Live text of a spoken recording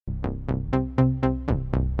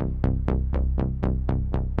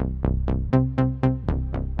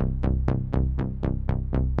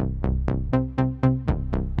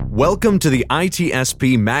Welcome to the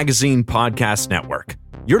ITSP Magazine Podcast Network.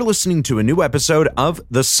 You're listening to a new episode of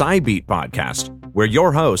the CyBeat Podcast, where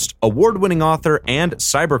your host, award-winning author and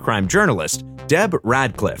cybercrime journalist, Deb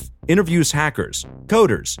Radcliff, interviews hackers,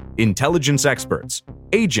 coders, intelligence experts,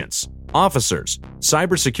 agents, officers,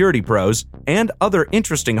 cybersecurity pros, and other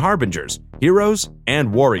interesting harbingers, heroes,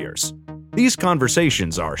 and warriors. These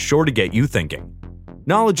conversations are sure to get you thinking.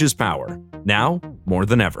 Knowledge is power, now more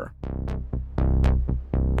than ever.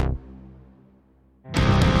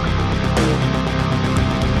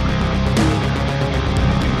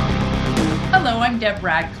 Hello, I'm Deb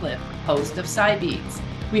Radcliff, host of CyBeats.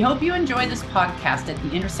 We hope you enjoy this podcast at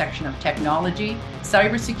the intersection of technology,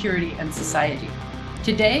 cybersecurity, and society.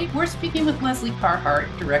 Today, we're speaking with Lesley Carhart,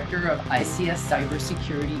 Director of ICS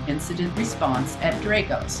Cybersecurity Incident Response at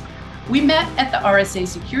Dragos. We met at the RSA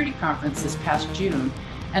Security Conference this past June,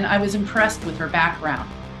 and I was impressed with her background.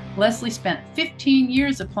 Lesley spent 15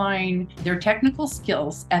 years applying their technical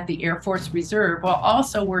skills at the Air Force Reserve while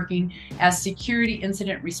also working as Security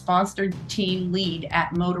Incident Response Team Lead at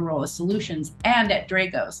Motorola Solutions and at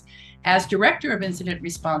Dragos. As Director of Incident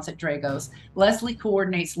Response at Dragos, Lesley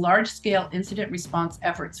coordinates large-scale incident response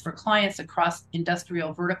efforts for clients across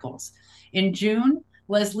industrial verticals. In June,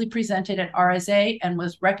 Lesley presented at RSA and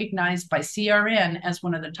was recognized by CRN as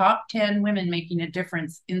one of the top 10 women making a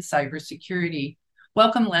difference in cybersecurity.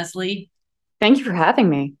 Welcome, Lesley. Thank you for having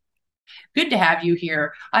me. Good to have you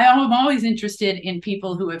here. I am always interested in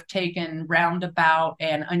people who have taken roundabout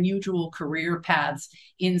and unusual career paths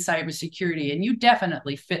in cybersecurity, and you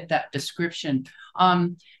definitely fit that description.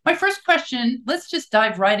 My first question, let's just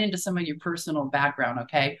dive right into some of your personal background,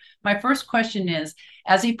 okay? My first question is,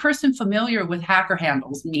 as a person familiar with hacker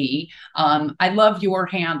handles, I love your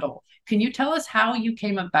handle. Can you tell us how you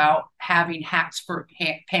came about having Hacks for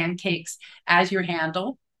Pancakes as your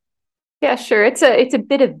handle? Yeah, sure. It's a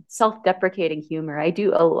bit of self-deprecating humor. I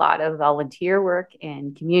do a lot of volunteer work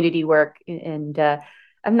and community work, and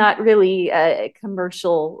I'm not really a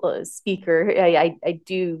commercial speaker. I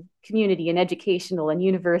do community and educational and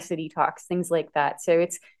university talks, things like that. So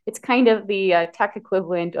it's kind of the tech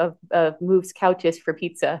equivalent of Moves Couches for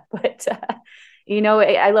pizza, but.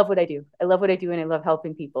 I love what I do. I love what I do, and I love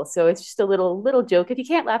helping people. So it's just a little joke. If you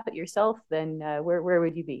can't laugh at yourself, then where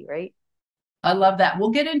would you be, right? I love that. We'll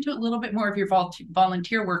get into a little bit more of your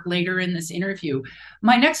volunteer work later in this interview.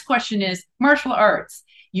 My next question is martial arts.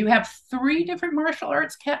 You have 3 different martial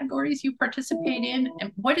arts categories you participate in.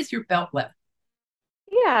 And what is your belt level?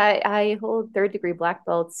 Yeah, I hold 3rd-degree black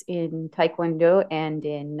belts in Taekwondo and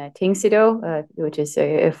in Tang Soo Do, which is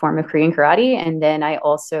a form of Korean karate. And then I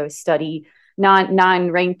also study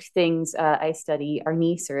non-ranked things. I study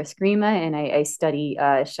Arnis or Eskrima, and I study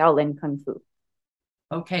Shaolin Kung Fu.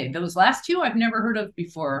 Okay, those last 2 I've never heard of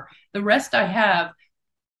before. The rest I have.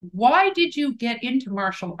 Why did you get into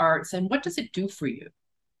martial arts, and what does it do for you?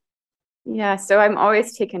 Yeah, so I'm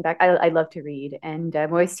always taken back. I love to read, and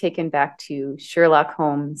I'm always taken back to Sherlock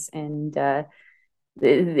Holmes and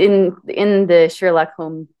in the Sherlock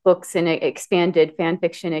Holmes books and expanded fan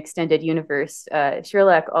fiction extended universe,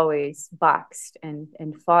 Sherlock always boxed and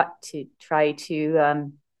fought to try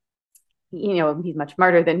to, he's much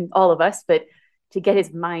smarter than all of us, but to get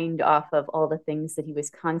his mind off of all the things that he was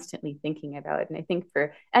constantly thinking about. And I think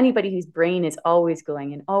for anybody whose brain is always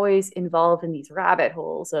going and always involved in these rabbit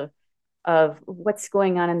holes of what's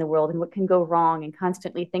going on in the world and what can go wrong, and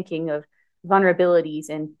constantly thinking of vulnerabilities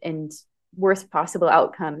and worst possible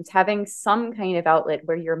outcomes, having some kind of outlet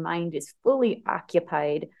where your mind is fully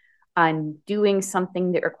occupied on doing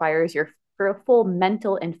something that requires for a full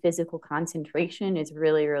mental and physical concentration is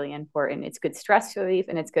really, really important. It's good stress relief,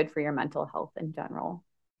 and it's good for your mental health in general.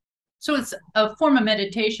 So it's a form of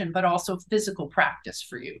meditation, but also physical practice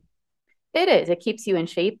for you. It is. It keeps you in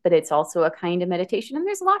shape, but it's also a kind of meditation. And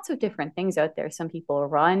there's lots of different things out there. Some people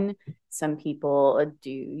run, some people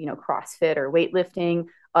do, CrossFit or weightlifting.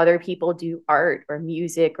 Other people do art or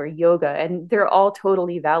music or yoga, and they're all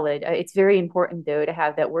totally valid. It's very important, though, to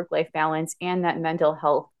have that work-life balance and that mental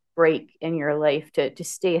health break in your life to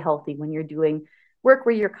stay healthy when you're doing work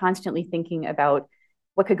where you're constantly thinking about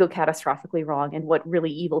what could go catastrophically wrong and what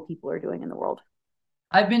really evil people are doing in the world.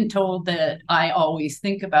 I've been told that I always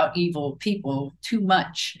think about evil people too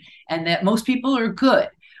much, and that most people are good.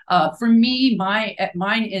 For me,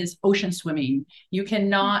 mine is ocean swimming. You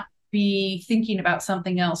cannot be thinking about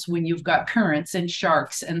something else when you've got currents and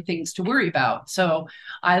sharks and things to worry about. So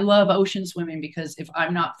I love ocean swimming because if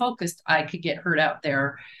I'm not focused, I could get hurt out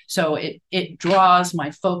there. So it draws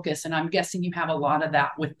my focus, and I'm guessing you have a lot of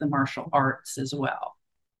that with the martial arts as well.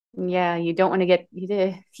 Yeah, you don't want to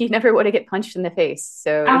you never want to get punched in the face.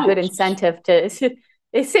 So Ouch. A good incentive to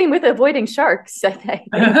Same with avoiding sharks. I think,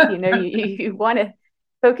 you want to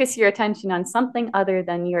focus your attention on something other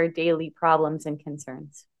than your daily problems and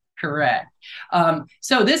concerns. Correct.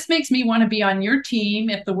 So this makes me want to be on your team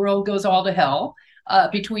if the world goes all to hell.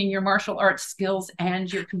 Between your martial arts skills and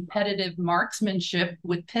your competitive marksmanship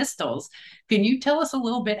with pistols. Can you tell us a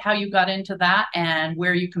little bit how you got into that and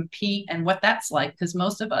where you compete and what that's like? Because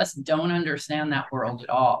most of us don't understand that world at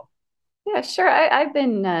all. Yeah, sure. I've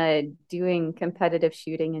been doing competitive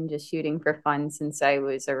shooting and just shooting for fun since I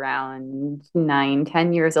was around 9,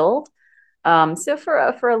 10 years old. So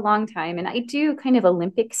for a long time, and I do kind of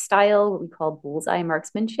Olympic style, what we call bullseye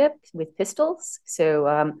marksmanship with pistols.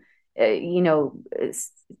 So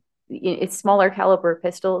it's smaller caliber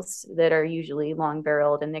pistols that are usually long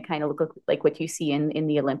barreled, and they kind of look like what you see in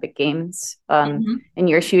the Olympic Games. Mm-hmm. And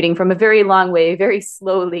you're shooting from a very long way, very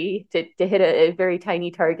slowly to hit a very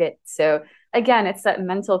tiny target. So again, it's that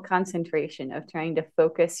mental concentration of trying to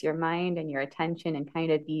focus your mind and your attention and kind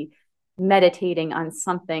of be meditating on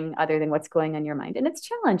something other than what's going on in your mind. And it's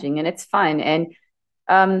challenging and it's fun. And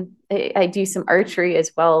I do some archery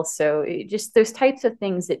as well. So just those types of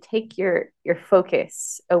things that take your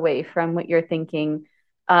focus away from what you're thinking.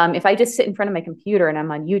 If I just sit in front of my computer and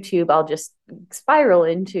I'm on YouTube, I'll just spiral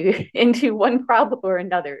into into one problem or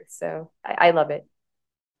another. So I love it.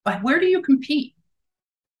 But where do you compete?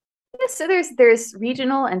 Yeah, so there's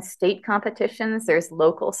regional and state competitions. There's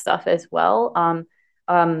local stuff as well. Um,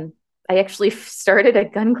 I actually started a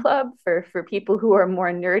gun club for people who are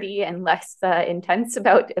more nerdy and less intense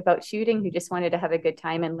about shooting, who just wanted to have a good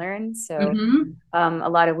time and learn. So Mm-hmm. a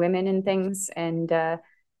lot of women and things, and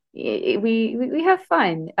we have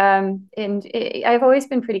fun. And I've always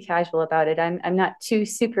been pretty casual about it. I'm not too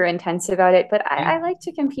super intense about it, but I like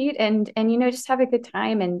to compete and just have a good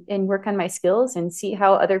time and work on my skills and see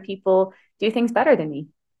how other people do things better than me.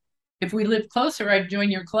 If we lived closer, I'd join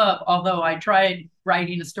your club. Although I tried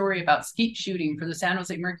writing a story about skeet shooting for the San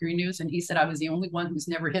Jose Mercury News, and he said I was the only one who's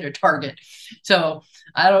never hit a target. So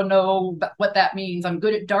I don't know what that means. I'm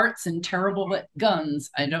good at darts and terrible at guns.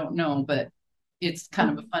 I don't know, but it's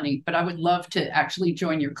kind of funny. But I would love to actually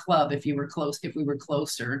join your club if you were close, if we were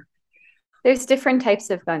closer. There's different types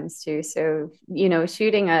of guns too. So,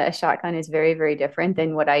 shooting a shotgun is very, very different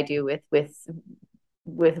than what I do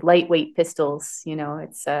with lightweight pistols.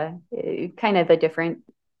 It's kind of a different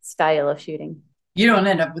style of shooting. You don't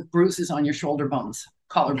end up with bruises on your shoulder bones,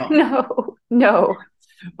 collarbone. No, no.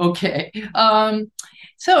 Okay.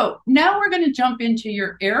 So now we're going to jump into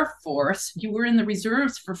your Air Force. You were in the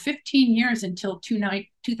reserves for 15 years until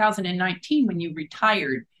 2019 when you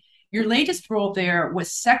retired. Your latest role there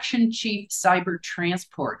was Section Chief Cyber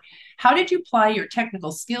Transport. How did you apply your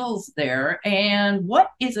technical skills there? And what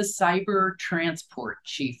is a cyber transport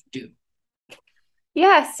chief do?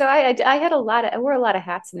 Yeah, so I wore a lot of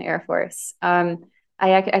hats in the Air Force.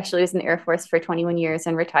 Actually was in the Air Force for 21 years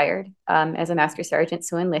and retired as a master sergeant,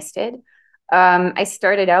 so enlisted. I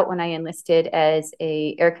started out when I enlisted as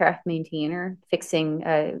a aircraft maintainer, fixing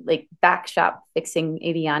like back shop fixing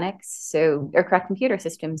avionics, so aircraft computer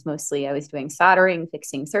systems mostly. I was doing soldering,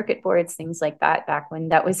 fixing circuit boards, things like that, back when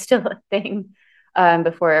that was still a thing.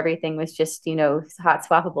 Before everything was just hot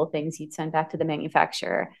swappable things you'd send back to the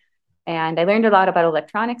manufacturer. And I learned a lot about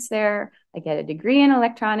electronics there. I get a degree in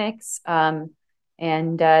electronics, and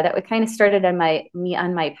that kind of started on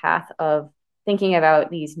my path of thinking about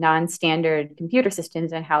these non-standard computer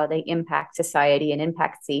systems and how they impact society and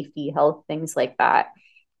impact safety, health, things like that.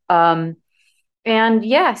 And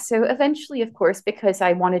yeah, so eventually, of course, because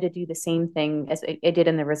I wanted to do the same thing as I did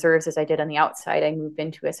in the reserves as I did on the outside, I moved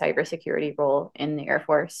into a cybersecurity role in the Air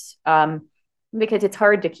Force. Because it's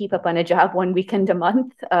hard to keep up on a job one weekend a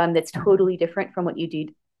month that's totally different from what you do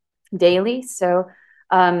daily. So,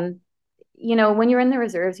 when you're in the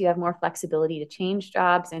reserves, you have more flexibility to change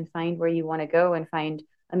jobs and find where you want to go and find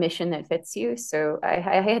a mission that fits you. So I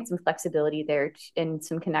had some flexibility there and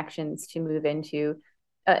some connections to move into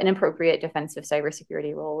an appropriate defensive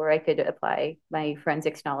cybersecurity role where I could apply my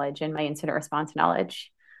forensics knowledge and my incident response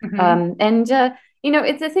knowledge. Mm-hmm.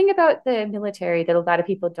 It's the thing about the military that a lot of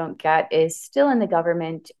people don't get is still in the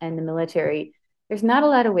government and the military. There's not a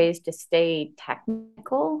lot of ways to stay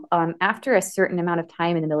technical after a certain amount of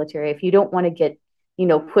time in the military. If you don't want to get,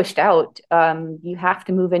 pushed out, you have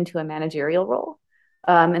to move into a managerial role.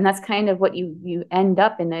 And that's kind of what you end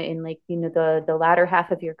up in the latter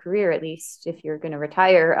half of your career, at least if you're going to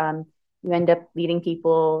retire. You end up leading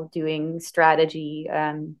people, doing strategy,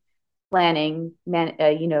 planning,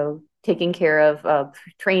 taking care of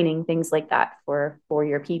training, things like that for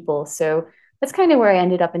your people. So that's kind of where I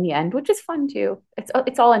ended up in the end, which is fun too.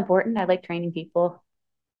 It's all important. I like training people.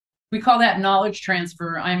 We call that knowledge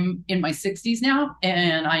transfer. I'm in my 60s now,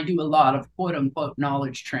 and I do a lot of quote unquote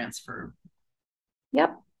knowledge transfer.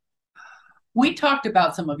 Yep. We talked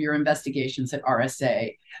about some of your investigations at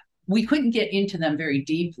RSA. We couldn't get into them very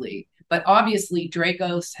deeply, but obviously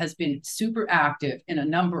Dragos has been super active in a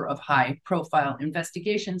number of high profile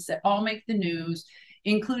investigations that all make the news,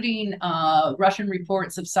 including Russian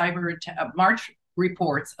reports of March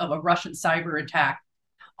reports of a Russian cyber attack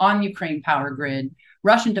on Ukraine power grid,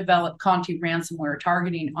 Russian developed Conti ransomware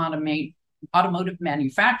targeting automotive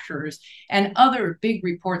manufacturers, and other big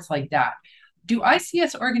reports like that. Do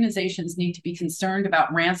ICS organizations need to be concerned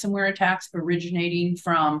about ransomware attacks originating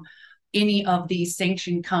from any of these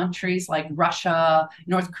sanctioned countries like Russia,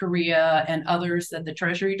 North Korea, and others that the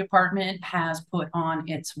Treasury Department has put on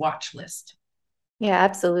its watch list? Yeah,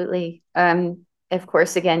 absolutely. Of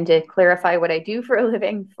course, again, to clarify what I do for a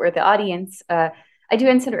living for the audience, I do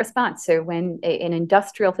incident response. So when an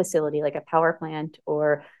industrial facility like a power plant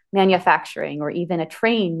or manufacturing or even a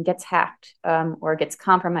train gets hacked or gets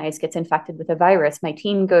compromised, gets infected with a virus, my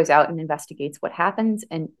team goes out and investigates what happened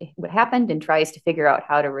and tries to figure out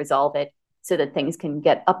how to resolve it so that things can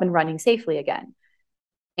get up and running safely again.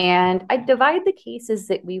 And I divide the cases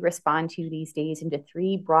that we respond to these days into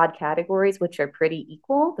three broad categories, which are pretty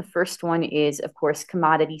equal. The first one is, of course,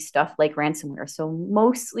 commodity stuff like ransomware. So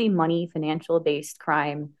mostly money, financial-based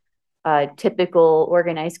crime, typical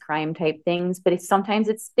organized crime type things, but sometimes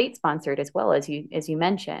it's state-sponsored as well, as you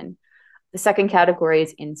mentioned. The second category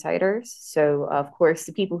is insiders. So, of course,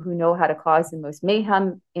 the people who know how to cause the most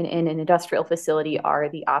mayhem in an industrial facility are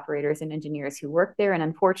the operators and engineers who work there. And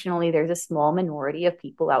unfortunately, there's a small minority of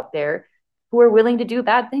people out there who are willing to do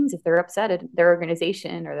bad things if they're upset at their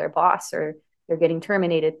organization or their boss or they're getting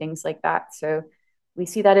terminated, things like that. So we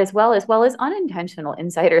see that as well as unintentional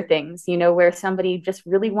insider things, where somebody just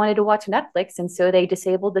really wanted to watch Netflix. And so they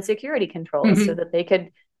disabled the security controls so that they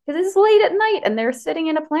could, because it's late at night and they're sitting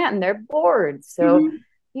in a plant and they're bored. So,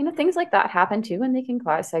 things like that happen too, and they can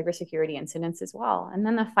cause cybersecurity incidents as well. And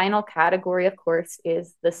then the final category, of course,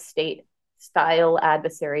 is the state style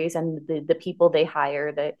adversaries and the people they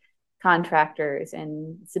hire, the contractors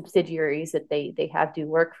and subsidiaries that they have do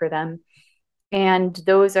work for them. And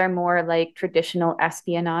those are more like traditional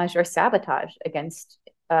espionage or sabotage against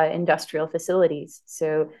industrial facilities.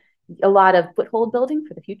 So a lot of foothold building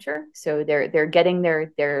for the future. So they're getting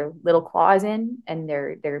their little claws in, and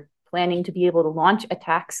they're planning to be able to launch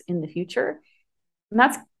attacks in the future. And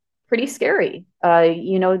that's pretty scary.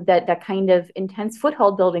 That kind of intense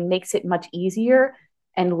foothold building makes it much easier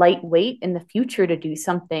and lightweight in the future to do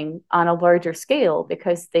something on a larger scale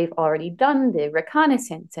because they've already done the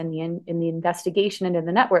reconnaissance and the investigation into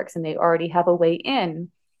the networks, and they already have a way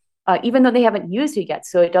in, even though they haven't used it yet.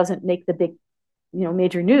 So it doesn't make the big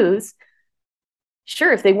major news.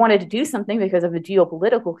 Sure, if they wanted to do something because of a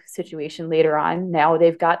geopolitical situation later on, now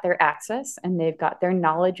they've got their access and they've got their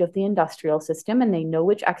knowledge of the industrial system and they know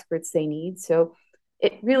which experts they need. So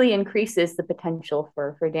it really increases the potential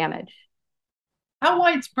for damage. How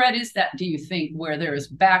widespread is that, do you think, where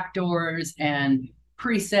there's backdoors and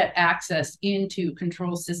preset access into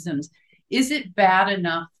control systems? Is it bad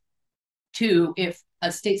enough to, if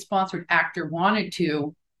a state-sponsored actor wanted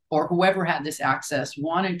to, or whoever had this access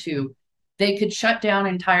wanted to, they could shut down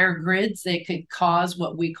entire grids? They could cause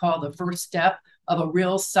what we call the first step of a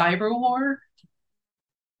real cyber war?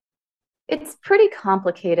 It's pretty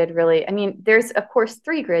complicated, really. I mean, there's, of course,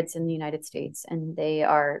 3 grids in the United States, and they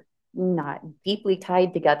are not deeply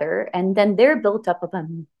tied together. And then they're built up of a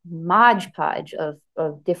modge podge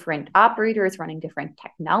of different operators running different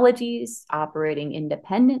technologies, operating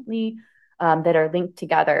independently, that are linked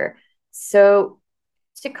together. So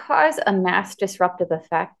to cause a mass disruptive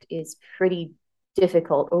effect is pretty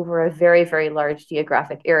difficult over a very, very large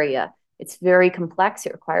geographic area. It's very complex.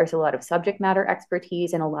 It requires a lot of subject matter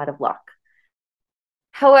expertise and a lot of luck.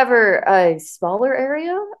 However, a smaller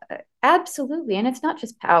area, absolutely. And it's not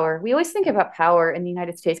just power. We always think about power in the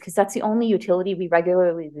United States because that's the only utility we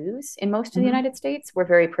regularly lose in most of the United States. We're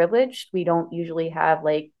very privileged. We don't usually have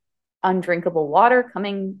like undrinkable water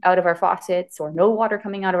coming out of our faucets or no water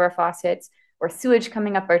coming out of our faucets or sewage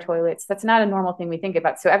coming up our toilets. That's not a normal thing we think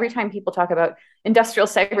about. So every time people talk about industrial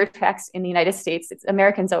cyber attacks in the United States,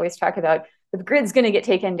 Americans always talk about the grid's going to get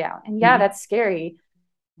taken down. And yeah, that's scary.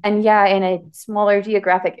 And yeah, in a smaller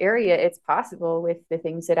geographic area, it's possible with the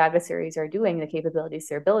things that adversaries are doing, the capabilities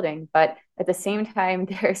they're building. But at the same time,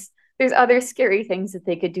 there's other scary things that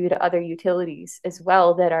they could do to other utilities as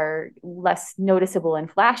well that are less noticeable and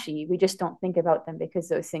flashy. We just don't think about them because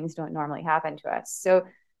those things don't normally happen to us. So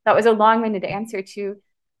that was a long-winded answer to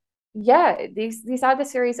Yeah, these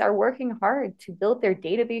adversaries are working hard to build their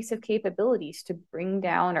database of capabilities to bring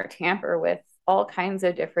down or tamper with all kinds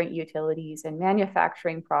of different utilities and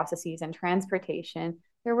manufacturing processes and transportation.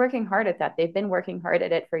 They're working hard at that. They've been working hard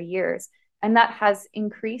at it for years. And that has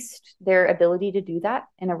increased their ability to do that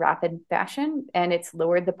in a rapid fashion, and it's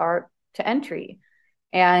lowered the bar to entry.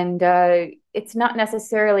 And it's not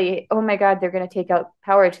necessarily, oh my God, they're going to take out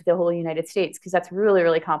power to the whole United States, because that's really,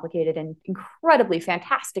 really complicated and incredibly,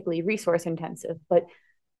 fantastically resource intensive. But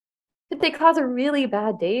did they cause a really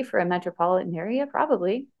bad day for a metropolitan area?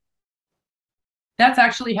 Probably. That's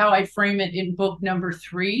actually how I frame it in book number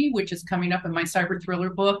 3, which is coming up in my cyber thriller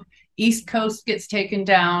book. East Coast gets taken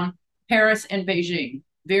down, Paris and Beijing,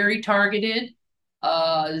 very targeted.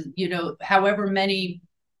 However many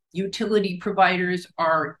utility providers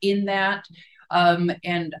are in that.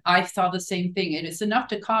 And I saw the same thing. It is enough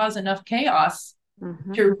to cause enough chaos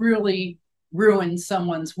to really ruin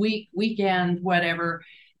someone's weekend, whatever.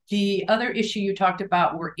 The other issue you talked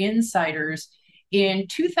about were insiders. In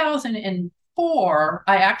 2004,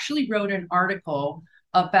 I actually wrote an article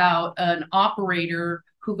about an operator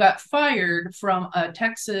who got fired from a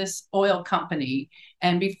Texas oil company.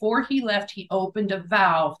 And before he left, he opened a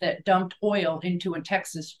valve that dumped oil into a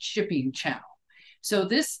Texas shipping channel. So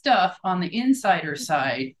this stuff on the insider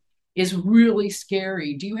side is really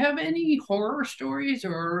scary. Do you have any horror stories,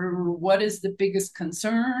 or what is the biggest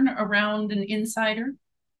concern around an insider?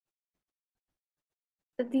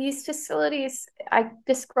 These facilities, I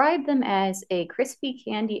describe them as a crispy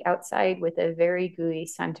candy outside with a very gooey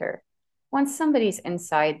center. Once somebody's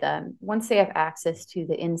inside them, once they have access to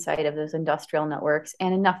the inside of those industrial networks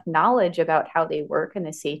and enough knowledge about how they work and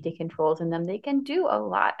the safety controls in them, they can do a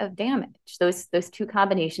lot of damage. Those two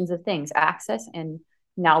combinations of things, access and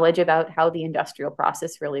knowledge about how the industrial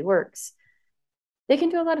process really works, they can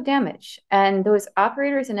do a lot of damage. And those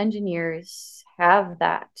operators and engineers have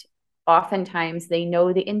that. Oftentimes they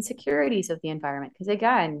know the insecurities of the environment, because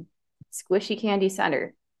again, squishy candy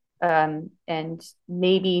center, and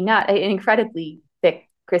maybe not an incredibly thick,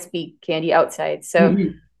 crispy candy outside. So,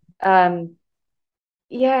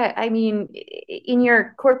 yeah, I mean, in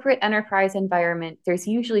your corporate enterprise environment, there's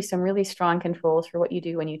usually some really strong controls for what you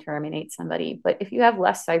do when you terminate somebody. But if you have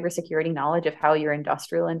less cybersecurity knowledge of how your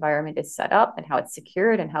industrial environment is set up and how it's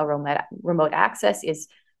secured and how remote access is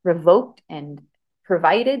revoked and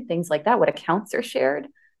provided, things like that, what accounts are shared,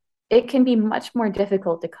 it can be much more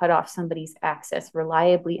difficult to cut off somebody's access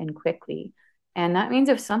reliably and quickly. And that means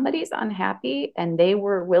if somebody's unhappy and they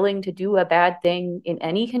were willing to do a bad thing in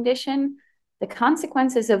any condition, the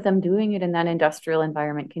consequences of them doing it in that industrial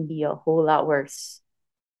environment can be a whole lot worse.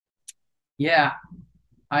 Yeah,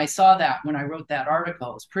 I saw that when I wrote that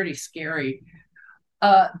article. It's pretty scary.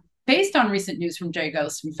 Based on recent news from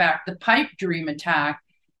Jagos, in fact, the pipe dream attack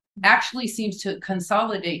actually seems to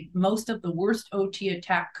consolidate most of the worst OT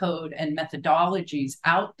attack code and methodologies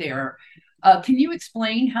out there. Can you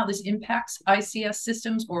explain how this impacts ICS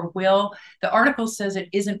systems, or will? The article says it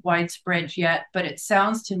isn't widespread yet, but it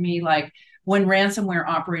sounds to me like when ransomware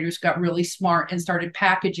operators got really smart and started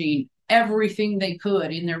packaging everything they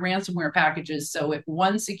could in their ransomware packages. So if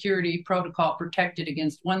one security protocol protected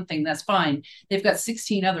against one thing, that's fine. They've got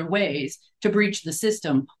 16 other ways to breach the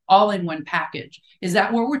system, all in one package. Is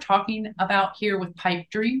that what we're talking about here with Pipe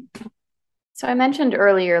Dream? So I mentioned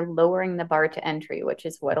earlier lowering the bar to entry, which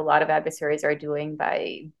is what a lot of adversaries are doing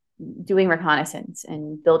by doing reconnaissance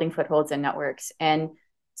and building footholds in networks. And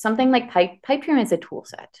something like Pipe Dream is a tool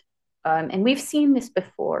set. And we've seen this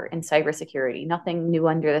before in cybersecurity, nothing new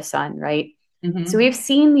under the sun, right? So we've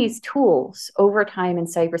seen these tools over time in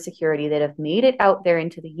cybersecurity that have made it out there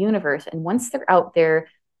into the universe. And once they're out there,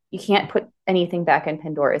 you can't put anything back in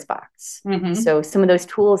Pandora's box. So some of those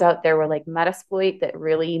tools out there were like Metasploit, that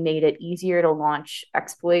really made it easier to launch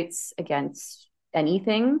exploits against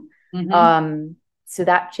anything. So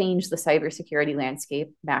that changed the cybersecurity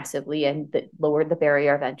landscape massively, and that lowered the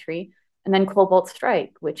barrier of entry. And then Cobalt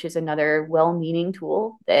Strike, which is another well-meaning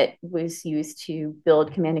tool that was used to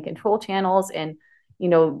build command and control channels and,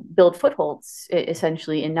 build footholds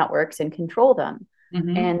essentially in networks and control them.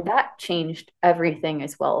 And that changed everything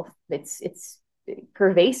as well. It's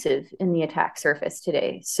pervasive in the attack surface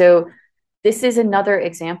today. So this is another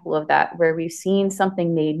example of that, where we've seen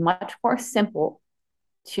something made much more simple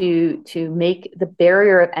to make the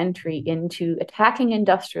barrier of entry into attacking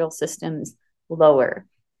industrial systems lower.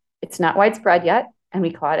 It's not widespread yet, and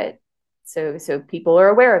we caught it. So people are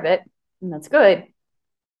aware of it, and that's good.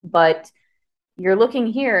 But you're looking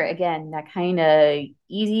here again, that kind of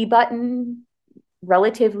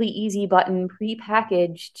relatively easy button,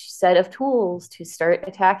 prepackaged set of tools to start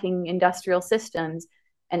attacking industrial systems.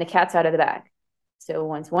 and the cat's out of the bag. So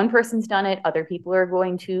once one person's done it, other people are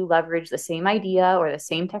going to leverage the same idea or the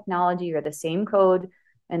same technology or the same code,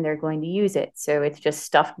 and they're going to use it. So it's just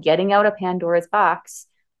stuff getting out of Pandora's box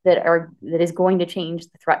that is going to change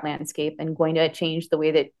the threat landscape and going to change the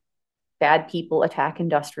way that bad people attack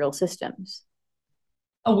industrial systems.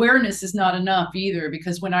 Awareness is not enough either,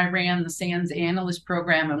 because when I ran the SANS analyst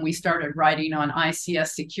program and we started writing on ICS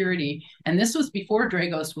security, and this was before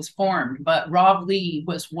Dragos was formed, but Rob Lee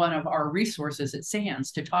was one of our resources at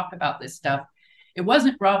SANS to talk about this stuff. It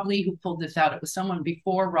wasn't Rob Lee who pulled this out. It was someone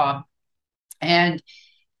before Rob. And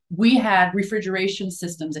we had refrigeration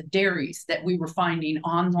systems at dairies that we were finding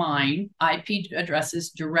online, IP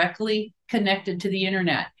addresses directly connected to the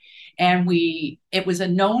internet. And it was a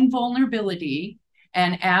known vulnerability.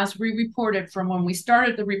 And as we reported from when we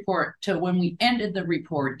started the report to when we ended the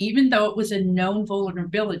report, even though it was a known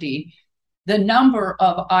vulnerability, the number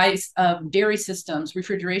of dairy systems,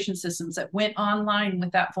 refrigeration systems that went online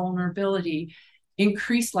with that vulnerability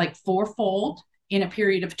increased like fourfold in a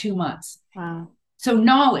period of 2 months. Wow. So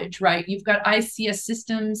knowledge, right? You've got ICS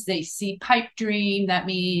systems, they see pipe dream. That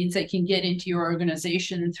means they can get into your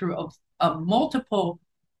organization through a multiple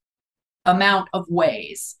amount of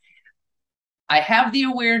ways. I have the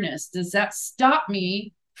awareness. Does that stop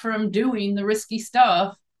me from doing the risky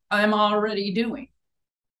stuff I'm already doing?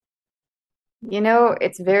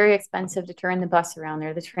 It's very expensive to turn the bus around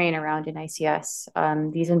or the train around in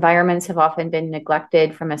ICS. These environments have often been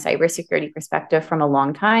neglected from a cybersecurity perspective from a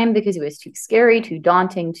long time because it was too scary, too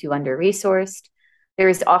daunting, too under-resourced.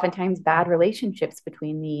 There's oftentimes bad relationships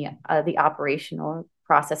between the operational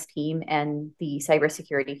process team and the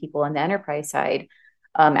cybersecurity people on the enterprise side.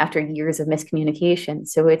 After years of miscommunication.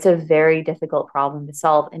 So it's a very difficult problem to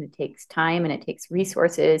solve, and it takes time and it takes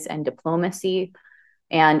resources and diplomacy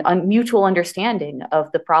and mutual understanding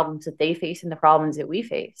of the problems that they face and the problems that we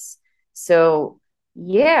face. So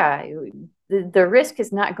yeah, the risk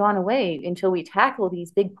has not gone away until we tackle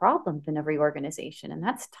these big problems in every organization, and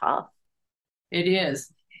that's tough. It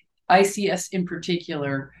is. ICS in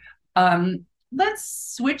particular.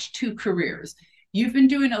 Let's switch to careers. You've been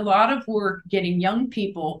doing a lot of work getting young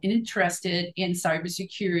people interested in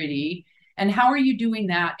cybersecurity. And how are you doing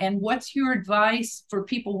that? And what's your advice for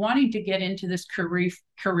people wanting to get into this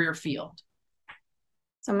career field?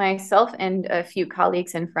 So myself and a few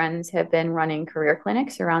colleagues and friends have been running career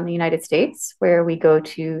clinics around the United States where we go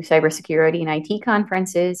to cybersecurity and IT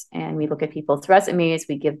conferences and we look at people's resumes.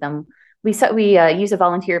 We use a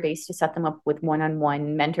volunteer base to set them up with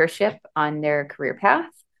one-on-one mentorship on their career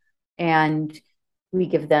path. And we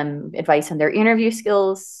give them advice on their interview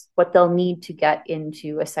skills, what they'll need to get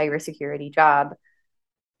into a cybersecurity job.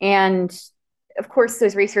 And of course,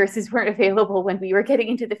 those resources weren't available when we were getting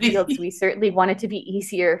into the field. So we certainly want it to be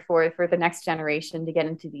easier for the next generation to get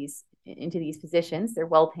into these positions. They're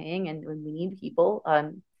well paying, and when we need people,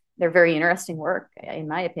 they're very interesting work, in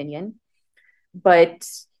my opinion. But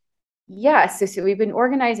yeah, so we've been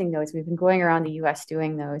organizing those. We've been going around the US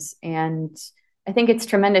doing those. And I think it's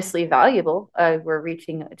tremendously valuable. We're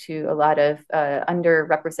reaching to a lot of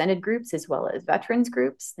underrepresented groups as well as veterans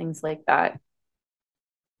groups, things like that.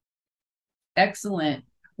 Excellent.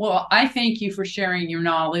 Well, I thank you for sharing your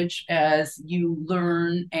knowledge as you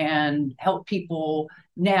learn and help people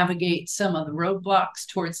navigate some of the roadblocks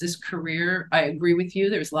towards this career. I agree with you.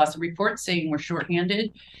 There's lots of reports saying we're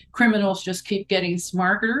shorthanded. Criminals just keep getting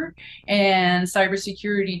smarter, and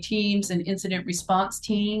cybersecurity teams and incident response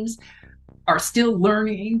teams are still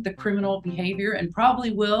learning the criminal behavior and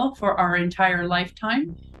probably will for our entire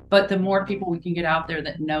lifetime. But the more people we can get out there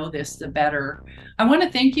that know this, the better. I want to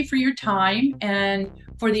thank you for your time, and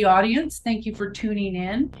for the audience, thank you for tuning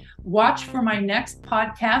in. Watch for my next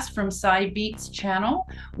podcast from CyBeat's channel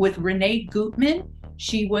with Renee Gutman.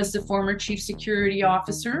 She was the former chief security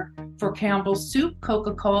officer for Campbell's Soup,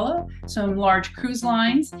 Coca-Cola, some large cruise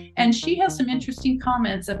lines, and she has some interesting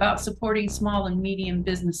comments about supporting small and medium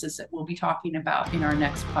businesses that we'll be talking about in our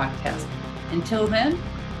next podcast. Until then,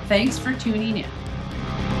 thanks for tuning in.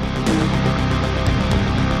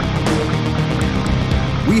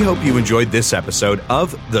 We hope you enjoyed this episode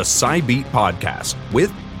of the CyBeat Podcast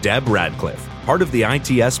with Deb Radcliff, part of the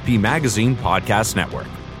ITSP Magazine Podcast Network.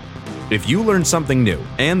 If you learned something new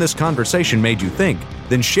and this conversation made you think,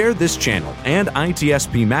 then share this channel and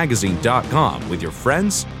ITSPmagazine.com with your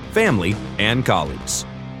friends, family, and colleagues.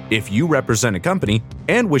 If you represent a company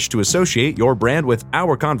and wish to associate your brand with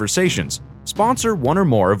our conversations, sponsor one or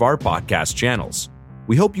more of our podcast channels.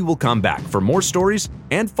 We hope you will come back for more stories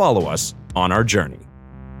and follow us on our journey.